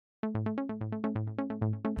Hello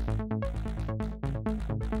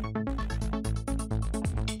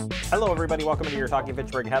everybody, welcome to your Talking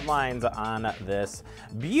Fitchburg headlines on this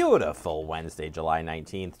beautiful Wednesday, July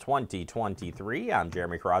 19th, 2023. I'm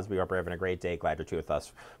Jeremy Crosby. Hope you're having a great day. Glad you're with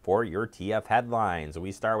us for your TF headlines.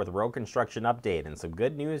 We start with road construction update and some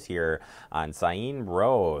good news here on Syene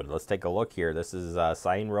Road. Let's take a look here. This is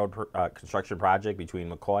Syene Road construction project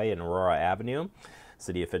between McCoy and Aurora Avenue.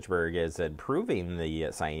 City of Fitchburg is improving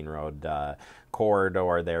the Syene Road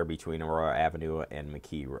corridor there between Aurora Avenue and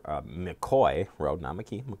McCoy Road, not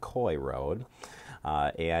McKee, McCoy Road.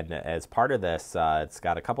 And as part of this, it's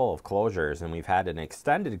got a couple of closures, and we've had an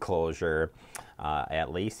extended closure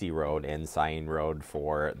at Lacey Road and Syene Road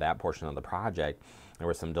for that portion of the project. There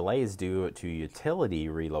were some delays due to utility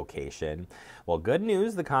relocation. Well, good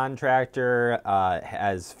news, the contractor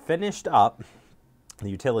has finished up. The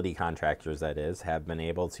utility contractors, that is, have been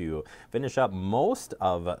able to finish up most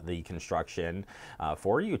of the construction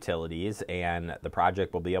for utilities, and the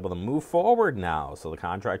project will be able to move forward now. So the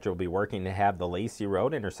contractor will be working to have the Lacey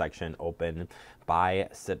Road intersection open by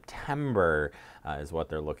September is what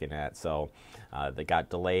they're looking at. So they got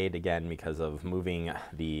delayed again because of moving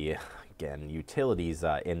the, utilities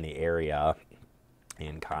in the area,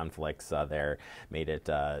 and conflicts there made it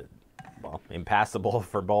well, impassable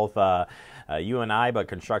for both you and I, but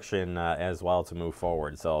construction as well to move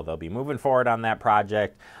forward. So they'll be moving forward on that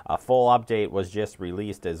project. A full update was just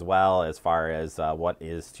released as well as far as what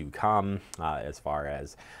is to come as far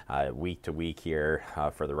as week to week here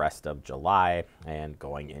for the rest of July and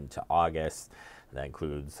going into August. That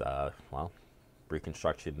includes, well,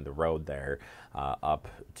 reconstructing the road there up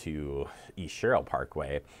to East Sherrill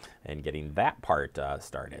Parkway and getting that part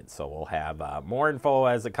started. So we'll have more info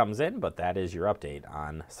as it comes in, but that is your update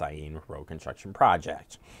on Syene Road Construction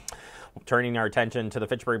Project. Turning our attention to the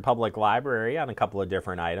Fitchburg Public Library on a couple of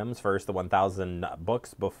different items. First, the 1,000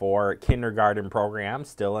 Books Before Kindergarten program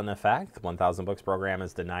still in effect. 1,000 Books program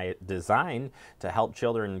is designed to help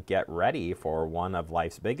children get ready for one of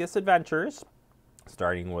life's biggest adventures,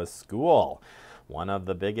 starting with school. One of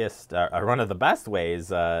the best ways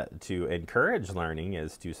to encourage learning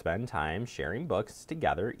is to spend time sharing books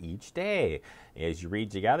together each day. As you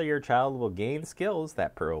read together, your child will gain skills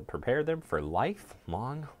that will prepare them for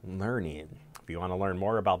lifelong learning. If you want to learn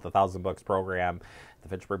more about the 1,000 Books program, the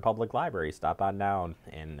Fitchburg Public Library, stop on down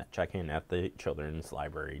and check in at the Children's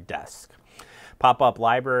Library desk. Pop-up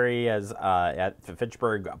library at the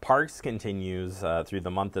Fitchburg Parks continues through the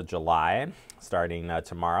month of July. Starting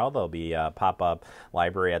tomorrow, there'll be a pop-up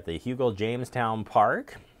library at the Hugo Jamestown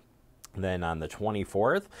Park. Then on the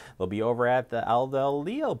 24th, they'll be over at the Eldell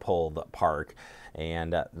Leopold Park.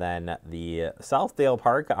 And then the Southdale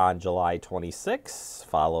Park on July 26th,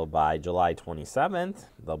 followed by July 27th.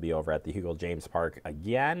 They'll be over at the Hugo James Park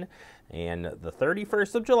again. And the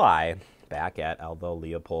 31st of July, back at Eldell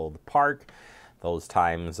Leopold Park. Those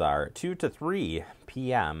times are 2 to 3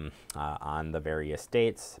 p.m. On the various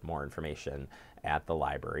dates. More information at the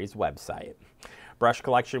library's website. Brush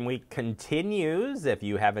collection week continues. If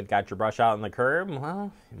you haven't got your brush out on the curb,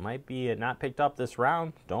 well, it might be not picked up this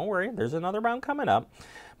round. Don't worry, there's another round coming up.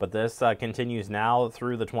 But this continues now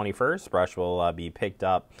through the 21st. Brush will be picked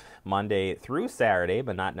up Monday through Saturday,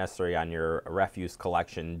 but not necessarily on your refuse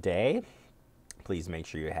collection day. Please make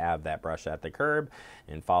sure you have that brush at the curb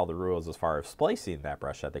and follow the rules as far as placing that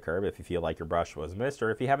brush at the curb if you feel like your brush was missed. Or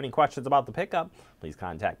if you have any questions about the pickup, please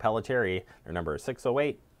contact Pelletieri. Their number is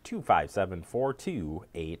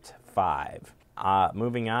 608-257-4285.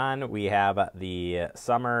 Moving on, we have the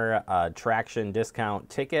summer attraction discount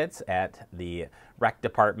tickets at the rec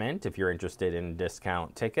department. If you're interested in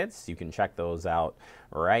discount tickets, you can check those out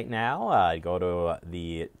right now. You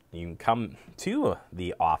can come to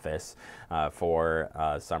the office for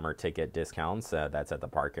summer ticket discounts. That's at the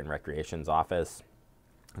Park and Recreation's office.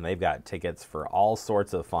 And they've got tickets for all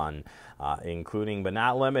sorts of fun, including but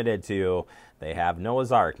not limited to, they have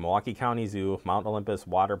Noah's Ark, Milwaukee County Zoo, Mount Olympus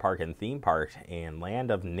Water Park and Theme Park, and Land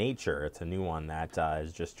of Nature. It's a new one that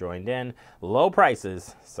has just joined in. Low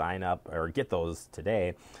prices. Sign up or get those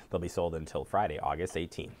today. They'll be sold until Friday, August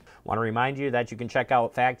 18th. Want to remind you that you can check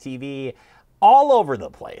out Fact TV all over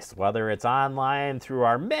the place, whether it's online through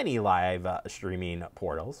our many live streaming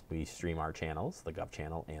portals. We stream our channels, the Gov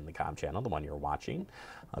channel and the Com channel, the one you're watching,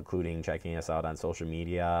 including checking us out on social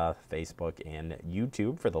media, Facebook and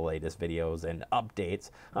YouTube for the latest videos and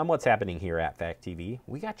updates on what's happening here at Fact TV.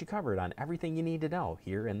 We got you covered on everything you need to know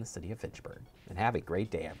here in the city of Fitchburg. And have a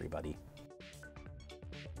great day, everybody.